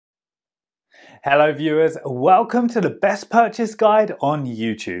Hello viewers, welcome to the best purchase guide on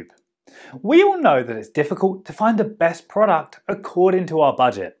YouTube. We all know that it's difficult to find the best product according to our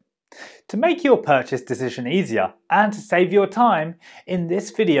budget. To make your purchase decision easier and to save your time, in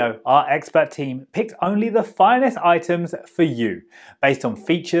this video our expert team picked only the finest items for you based on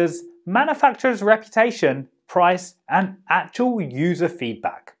features, manufacturer's reputation, price and actual user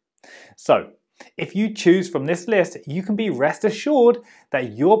feedback. So, if you choose from this list, you can be rest assured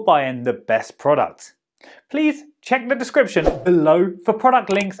that you're buying the best product. Please check the description below for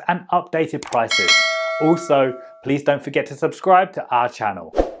product links and updated prices. Also, please don't forget to subscribe to our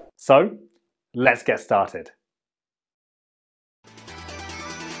channel. So, let's get started.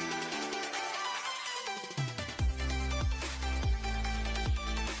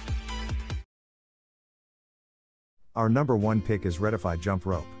 Our number one pick is Retify Jump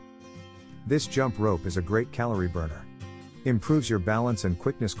Rope. This jump rope is a great calorie burner. Improves your balance and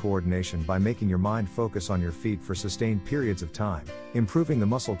quickness coordination by making your mind focus on your feet for sustained periods of time, improving the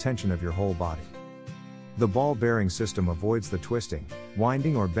muscle tension of your whole body. The ball bearing system avoids the twisting,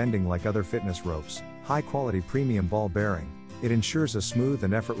 winding or bending like other fitness ropes. High quality premium ball bearing, it ensures a smooth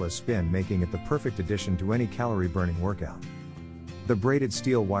and effortless spin, making it the perfect addition to any calorie burning workout. The braided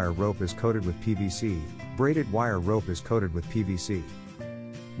steel wire rope is coated with PVC. Braided wire rope is coated with PVC,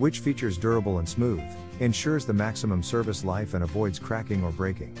 which features durable and smooth, ensures the maximum service life and avoids cracking or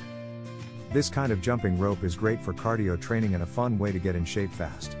breaking. This kind of jumping rope is great for cardio training and a fun way to get in shape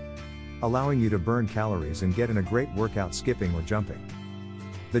fast, allowing you to burn calories and get in a great workout skipping or jumping.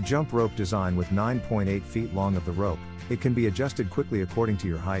 The jump rope design with 9.8 feet long of the rope, it can be adjusted quickly according to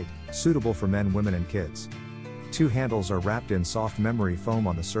your height, suitable for men, women and kids. Two handles are wrapped in soft memory foam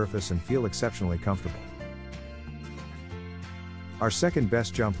on the surface and feel exceptionally comfortable. Our second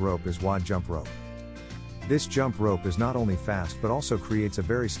best jump rope is WOD Jump Rope. This jump rope is not only fast but also creates a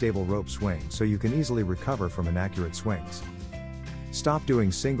very stable rope swing, so you can easily recover from inaccurate swings. Stop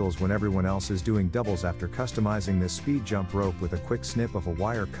doing singles when everyone else is doing doubles. After customizing this speed jump rope with a quick snip of a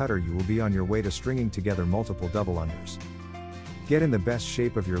wire cutter, you will be on your way to stringing together multiple double unders. Get in the best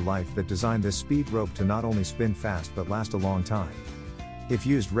shape of your life that designed this speed rope to not only spin fast but last a long time. If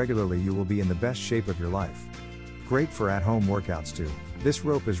used regularly, you will be in the best shape of your life. Great for at-home workouts too. This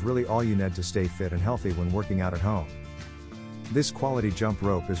rope is really all you need to stay fit and healthy when working out at home. This quality jump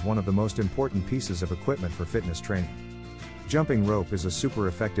rope is one of the most important pieces of equipment for fitness training. Jumping rope is a super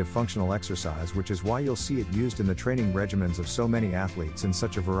effective functional exercise, which is why you'll see it used in the training regimens of so many athletes in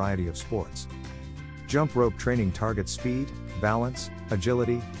such a variety of sports. Jump rope training targets speed, balance,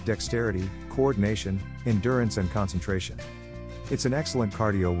 agility, dexterity, coordination, endurance and concentration. It's an excellent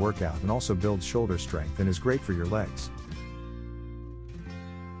cardio workout and also builds shoulder strength and is great for your legs.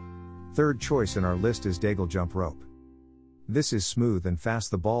 Third choice in our list is Daigle Jump Rope. This is smooth and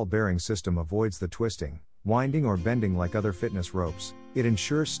fast. The ball bearing system avoids the twisting, winding or bending like other fitness ropes. It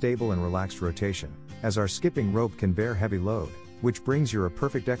ensures stable and relaxed rotation, as our skipping rope can bear heavy load, which brings you a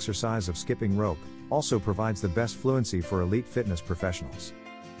perfect exercise of skipping rope. Also provides the best fluency for elite fitness professionals.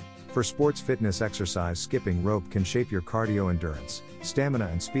 For sports fitness exercise, skipping rope can shape your cardio endurance, stamina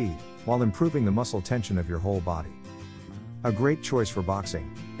and speed, while improving the muscle tension of your whole body. A great choice for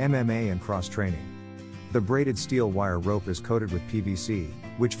boxing, MMA and cross training. The braided steel wire rope is coated with PVC,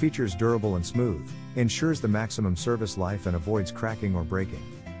 which features durable and smooth, ensures the maximum service life and avoids cracking or breaking.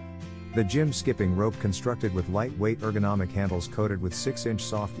 The gym skipping rope constructed with lightweight ergonomic handles coated with 6-inch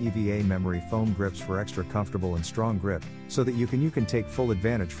soft EVA memory foam grips for extra comfortable and strong grip, so that you can take full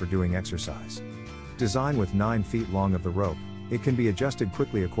advantage for doing exercise. Designed with 9 feet long of the rope, it can be adjusted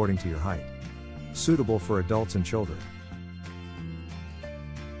quickly according to your height. Suitable for adults and children.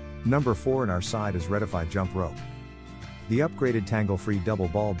 Number 4 in our side is Retify Jump Rope. The upgraded tangle-free double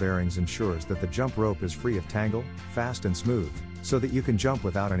ball bearings ensures that the jump rope is free of tangle, fast and smooth, so that you can jump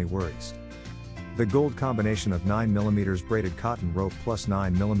without any worries. The gold combination of 9mm braided cotton rope plus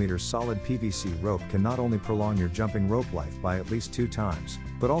 9mm solid PVC rope can not only prolong your jumping rope life by at least 2 times,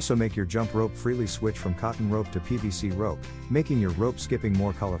 but also make your jump rope freely switch from cotton rope to PVC rope, making your rope skipping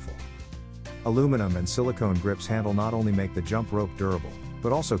more colorful. Aluminum and silicone grips handle not only make the jump rope durable,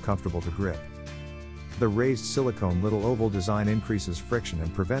 but also comfortable to grip. The raised silicone little oval design increases friction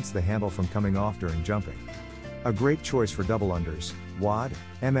and prevents the handle from coming off during jumping. A great choice for double unders, WOD,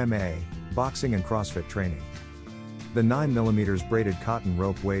 MMA, boxing and CrossFit training. The 9mm braided cotton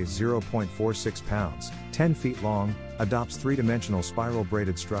rope weighs 0.46 pounds, 10 feet long, adopts 3-dimensional spiral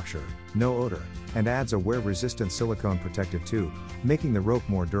braided structure, no odor, and adds a wear-resistant silicone protective tube, making the rope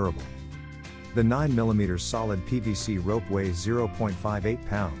more durable. The 9mm solid PVC rope weighs 0.58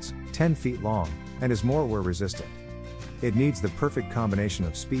 pounds, 10 feet long, and is more wear resistant. It needs the perfect combination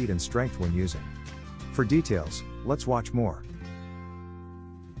of speed and strength when using. For details, let's watch more.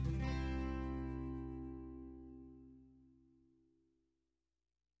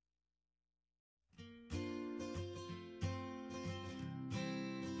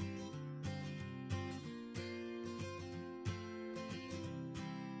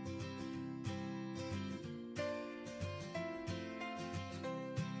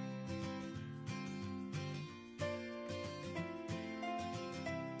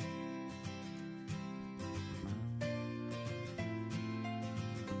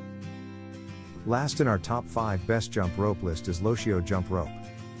 Last in our top 5 best jump rope list is Loshio jump rope.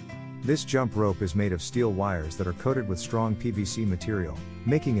 This jump rope is made of steel wires that are coated with strong PVC material,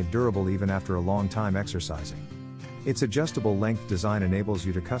 making it durable even after a long time exercising. Its adjustable length design enables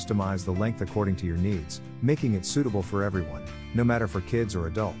you to customize the length according to your needs, making it suitable for everyone, no matter for kids or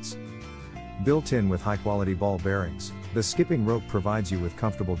adults. Built in with high-quality ball bearings, the skipping rope provides you with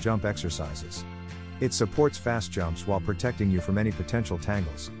comfortable jump exercises. It supports fast jumps while protecting you from any potential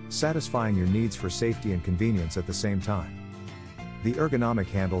tangles, satisfying your needs for safety and convenience at the same time. The ergonomic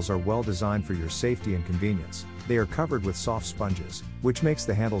handles are well designed for your safety and convenience. They are covered with soft sponges, which makes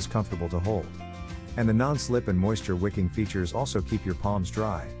the handles comfortable to hold. And the non-slip and moisture wicking features also keep your palms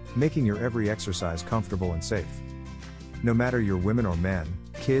dry, making your every exercise comfortable and safe. No matter you're women or men,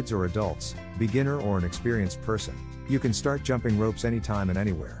 kids or adults, beginner or an experienced person, you can start jumping ropes anytime and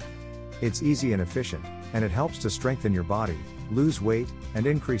anywhere. It's easy and efficient, and it helps to strengthen your body, lose weight, and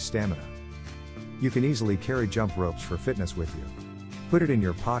increase stamina. You can easily carry jump ropes for fitness with you. Put it in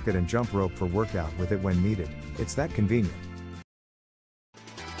your pocket and jump rope for workout with it when needed. It's that convenient.